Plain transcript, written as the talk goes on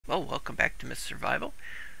Well, welcome back to Miss Survival.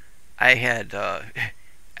 I had,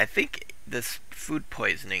 I think this food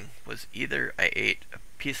poisoning was either I ate a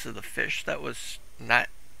piece of the fish that was not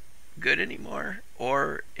good anymore,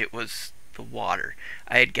 or it was the water.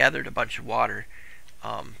 I had gathered a bunch of water.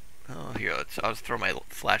 Here, I'll throw my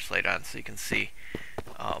flashlight on so you can see.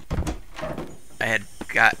 Um, I had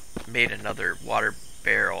made another water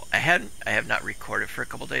barrel. I have not recorded for a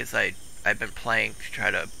couple days. I've been playing to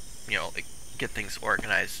try to, like get things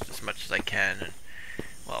organized as much as I can, and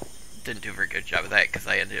well, didn't do a very good job of that because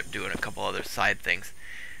I ended up doing a couple other side things.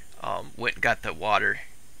 Went and got the water,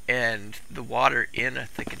 and the water in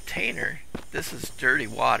the container, this is dirty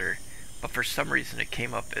water, but for some reason it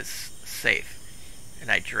came up as safe,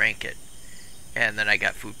 and I drank it, and then I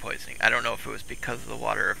got food poisoning. I don't know if it was because of the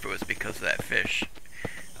water or if it was because of that fish.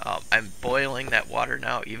 I'm boiling that water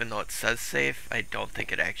now, even though it says safe. I don't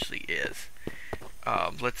think it actually is.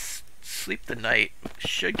 Let's sleep the night.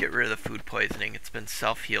 Should get rid of the food poisoning. It's been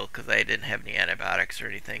self-healed because I didn't have any antibiotics or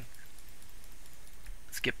anything.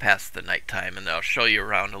 Let's get past the nighttime, and then I'll show you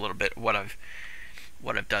around a little bit what I've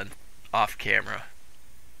done off camera.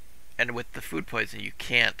 And with the food poisoning, you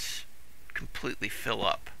can't completely fill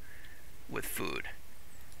up with food.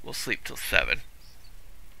 We'll sleep till 7.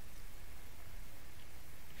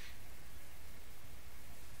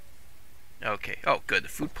 Okay. Oh, good. The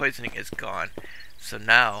food poisoning is gone. So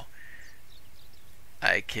now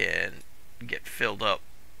I can get filled up.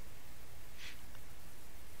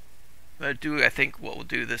 I think what we'll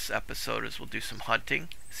do this episode is we'll do some hunting.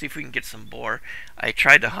 See if we can get some boar. I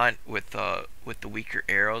tried to hunt with the weaker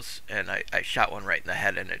arrows, and I shot one right in the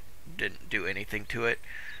head, and it didn't do anything to it.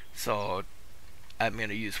 So I'm going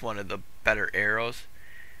to use one of the better arrows.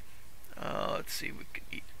 Let's see, we can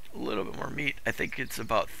eat a little bit more meat. I think it's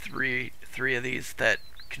about three of these that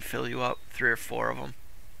can fill you up, 3 or 4 of them.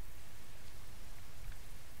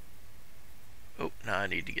 Oh, now I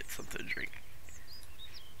need to get something to drink.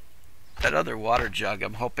 That other water jug,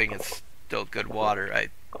 I'm hoping it's still good water. I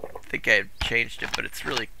think I changed it, but it's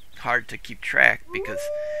really hard to keep track because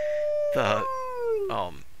the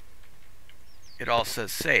it all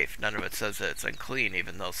says safe. None of it says that it's unclean,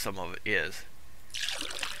 even though some of it is.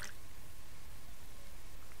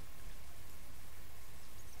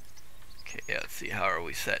 Okay, yeah, let's see, how are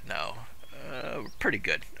we set now? We're pretty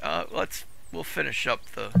good. We'll finish up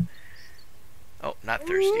the... Oh, not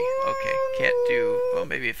thirsty. Okay, can't do... Well,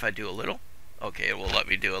 maybe if I do a little. Okay, it will let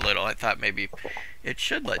me do a little. I thought maybe it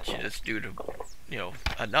should let you just do,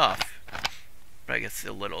 enough. But I guess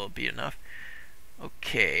a little will be enough.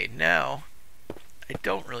 Okay, now, I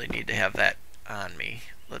don't really need to have that on me.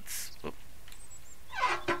 We'll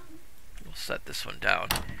set this one down.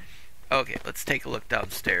 Okay, let's take a look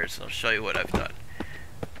downstairs, and I'll show you what I've done.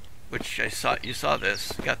 Which you saw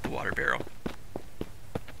this. Got the water barrel.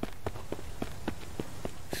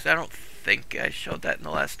 I don't think I showed that in the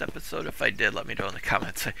last episode. If I did, let me know in the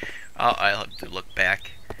comments. I'll have to look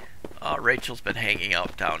back. Rachel's been hanging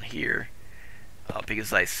out down here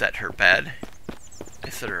because I set her bed. I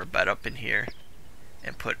set her bed up in here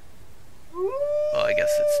and put... Well, I guess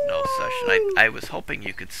it's no session. I was hoping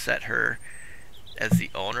you could set her as the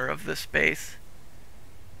owner of this space,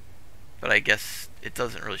 but I guess it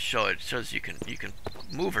doesn't really show it. It shows you can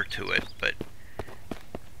move her to it, but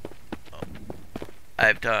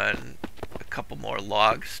I've done a couple more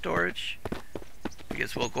log storage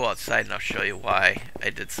because we'll go outside and I'll show you why I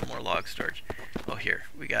did some more log storage. Oh, here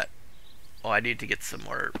we got... Oh, I need to get some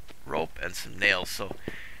more rope and some nails, so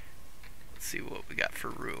let's see what we got for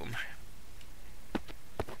room.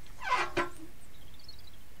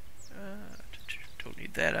 Don't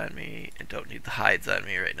need that on me, and don't need the hides on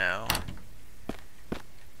me right now.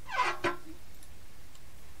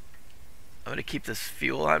 I'm going to keep this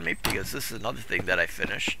fuel on me because this is another thing that I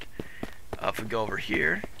finished. If we go over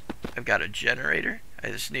here, I've got a generator. I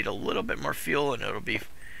just need a little bit more fuel and it'll be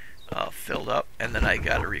filled up. And then I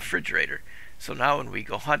got a refrigerator. So now when we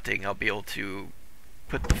go hunting, I'll be able to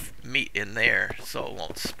put the meat in there so it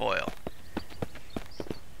won't spoil.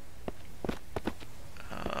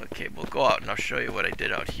 Okay, we'll go out and I'll show you what I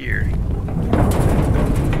did out here.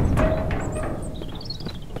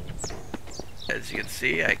 As you can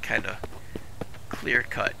see, I kind of clear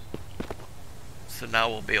cut, so now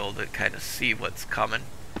we'll be able to kind of see what's coming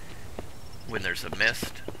when there's a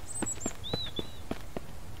mist.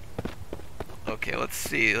 Okay, let's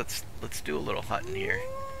see, let's do a little hunting here.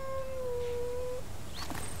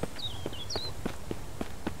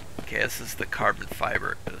 Okay, this is the carbon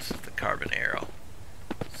fiber, this is the carbon arrow,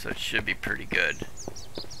 so it should be pretty good.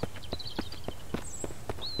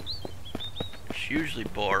 There's usually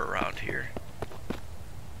boar around here.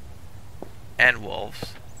 And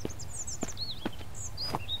wolves.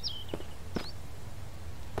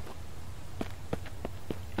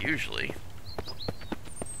 usually.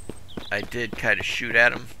 I did kind of shoot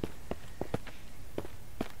at him,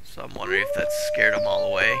 so I'm wondering if that scared him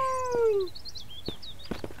all away.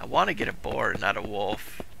 I want to get a boar, not a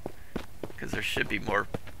wolf, because there should be more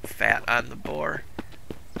fat on the boar,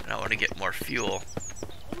 and I want to get more fuel.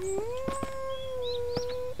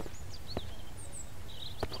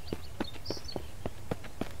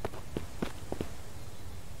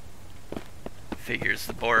 Figures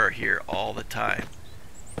the boar are here all the time,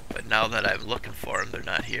 but now that I'm looking for them, they're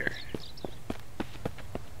not here.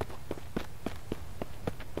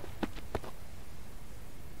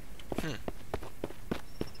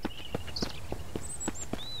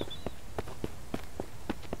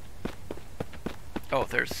 Oh,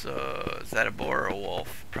 there's, is that a boar or a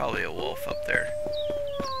wolf? Probably a wolf up there.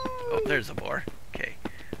 Oh, there's a boar. Okay,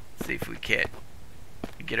 let's see if we can't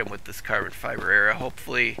get him with this carbon fiber arrow.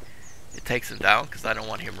 Hopefully it takes him down, because I don't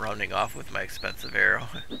want him running off with my expensive arrow.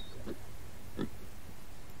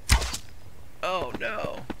 Oh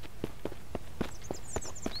no!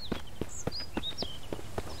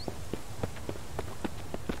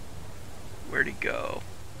 Where'd he go?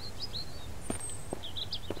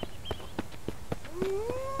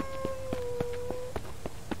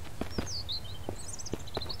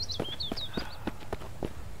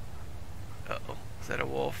 Uh-oh, is that a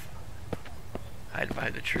wolf? Hiding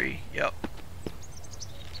behind the tree. Yep.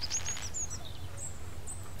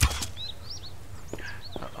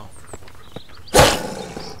 Uh-oh.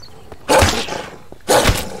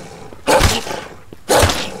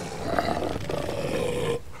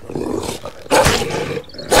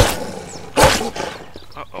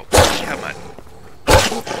 Uh-oh, come on.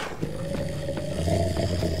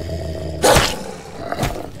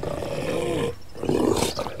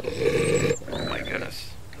 Oh my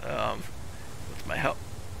goodness. What's my health?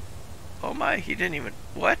 Oh my, he didn't even...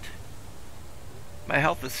 What? My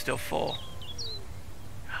health is still full.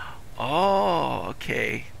 Oh,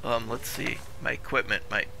 okay. Let's see. My equipment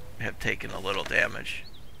might have taken a little damage.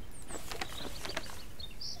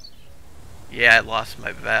 Yeah, I lost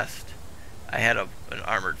my vest. I had an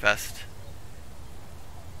armored vest.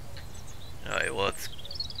 Alright, well, let's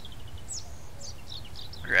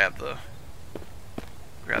grab the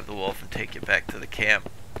wolf and take it back to the camp.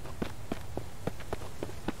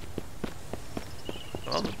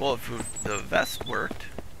 Well, the vest worked.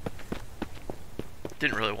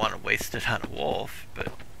 Didn't really want to waste it on a wolf, but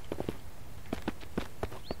at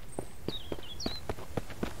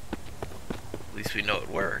least we know it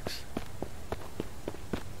works.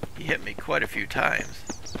 He hit me quite a few times.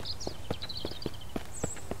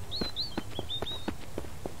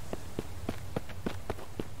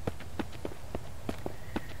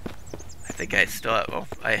 I think I still have, well,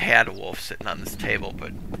 I had a wolf sitting on this table,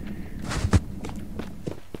 but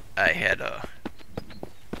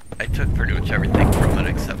I took pretty much everything from it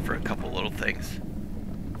except for a couple little things.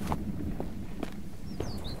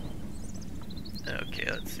 Okay,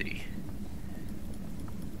 let's see.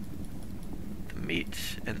 The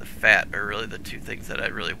meat and the fat are really the two things that I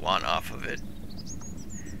really want off of it.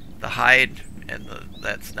 The hide and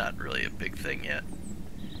that's not really a big thing yet.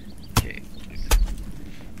 Okay.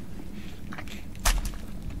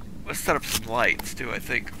 Let's set up some lights too, I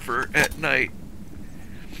think, for at night.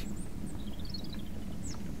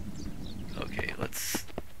 Okay, let's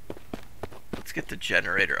get the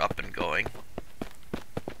generator up and going.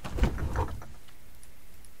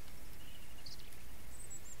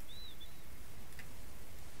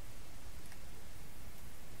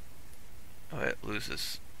 Oh, it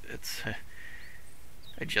loses its...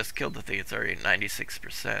 I just killed the thing, it's already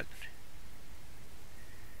 96%.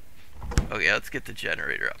 Okay, let's get the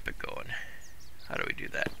generator up and going. How do we do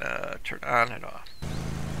that? Turn on and off.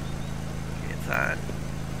 Okay, it's on.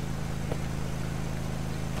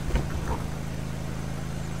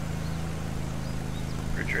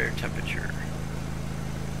 Refrigerator temperature.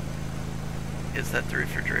 Is that the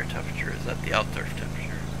refrigerator temperature? Is that the outdoor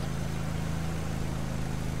temperature?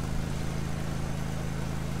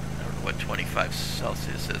 I don't know what 25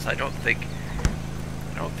 Celsius is. I don't think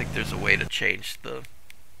there's a way to change the...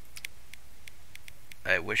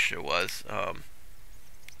 I wish there was.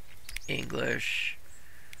 English.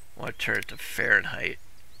 I want to turn it to Fahrenheit.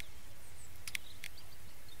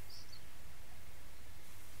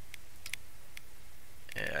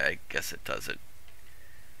 Yeah, I guess it doesn't.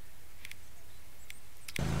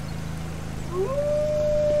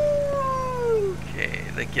 Okay,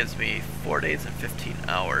 that gives me 4 days and 15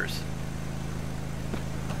 hours.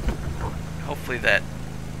 Hopefully that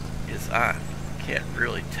is on. Can't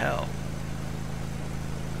really tell.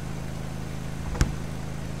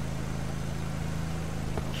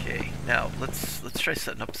 Okay, now let's try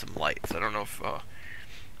setting up some lights. I don't know if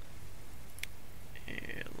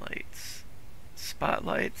lights,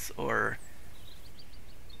 spotlights, or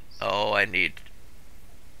I need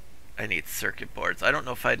circuit boards. I don't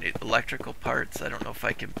know if I need electrical parts. I don't know if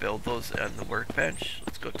I can build those on the workbench.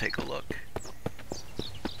 Let's go take a look.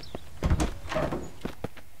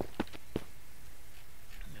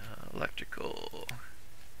 Electrical.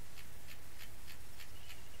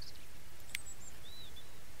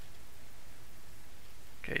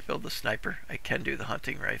 Okay, build the sniper. I can do the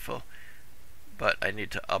hunting rifle, but I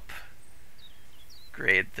need to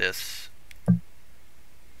upgrade this.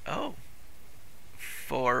 Oh,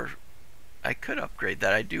 I could upgrade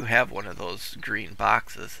that. I do have one of those green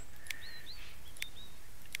boxes.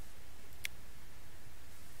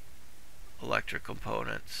 Electrical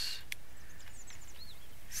components.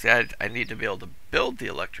 See, I need to be able to build the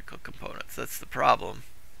electrical components. That's the problem.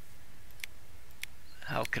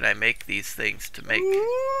 How can I make these things to make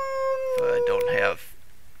if I don't have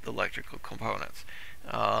the electrical components?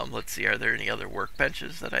 Let's see, are there any other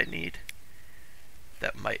workbenches that I need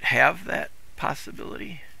that might have that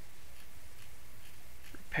possibility?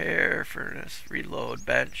 Repair, furnace, reload,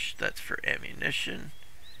 bench, that's for ammunition.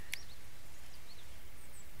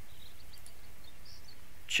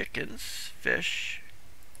 Chickens, fish,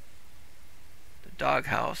 the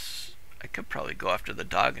doghouse. I could probably go after the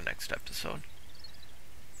dog in next episode.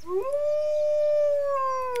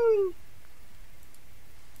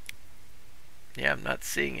 Yeah, I'm not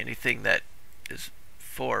seeing anything that is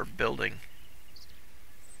for building.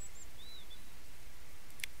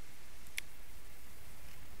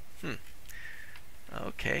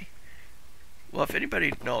 Okay. Well, if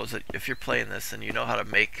anybody knows that if you're playing this and you know how to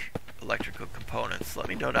make electrical components, let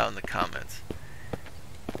me know down in the comments.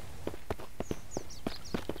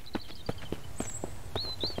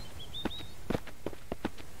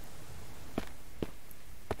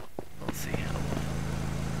 Let's see how long.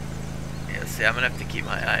 Yeah, see, I'm gonna have to keep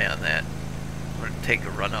my eye on that. I'm gonna take a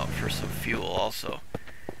run out for some fuel also.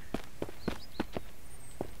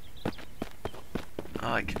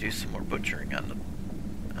 Oh, I could do some more butchering on the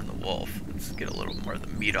wolf. Let's get a little more of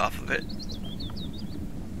the meat off of it.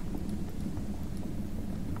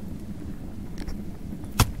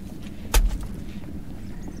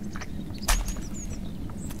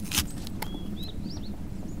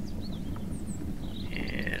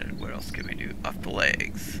 And what else can we do? Off the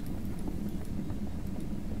legs.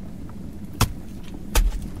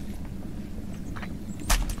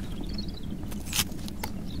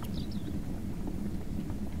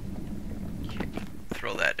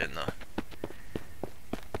 Throw that in the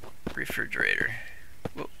refrigerator.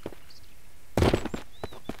 Whoa.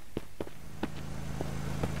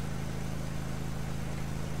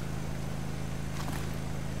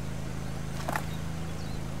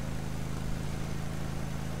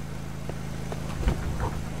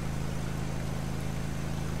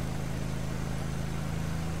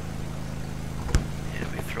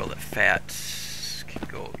 And we throw the fat, can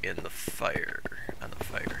go in the fire, on the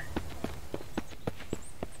fire.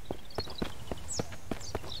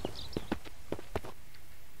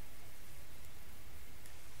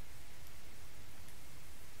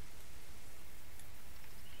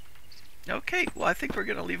 Okay, well, I think we're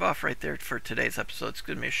going to leave off right there for today's episode. It's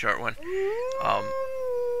going to be a short one.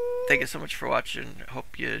 Thank you so much for watching.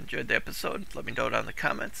 Hope you enjoyed the episode. Let me know down in the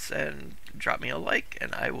comments and drop me a like,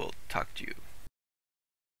 and I will talk to you